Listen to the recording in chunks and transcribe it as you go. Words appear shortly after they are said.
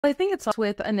I think it's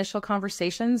with initial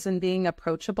conversations and being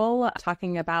approachable,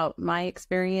 talking about my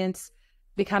experience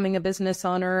becoming a business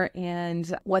owner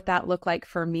and what that looked like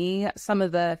for me. Some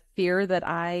of the fear that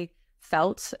I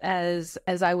felt as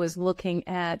I was looking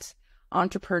at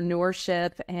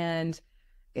entrepreneurship, and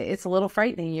it's a little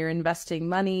frightening. You're investing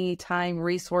money, time,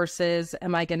 resources.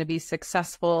 Am I going to be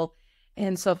successful?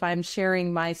 And so if I'm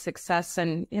sharing my success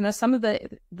and, some of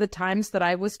the times that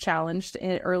I was challenged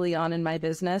early on in my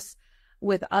business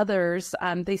with others,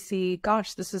 they see,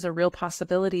 gosh, this is a real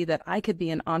possibility that I could be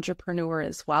an entrepreneur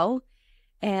as well.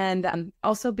 And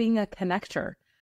also being a connector.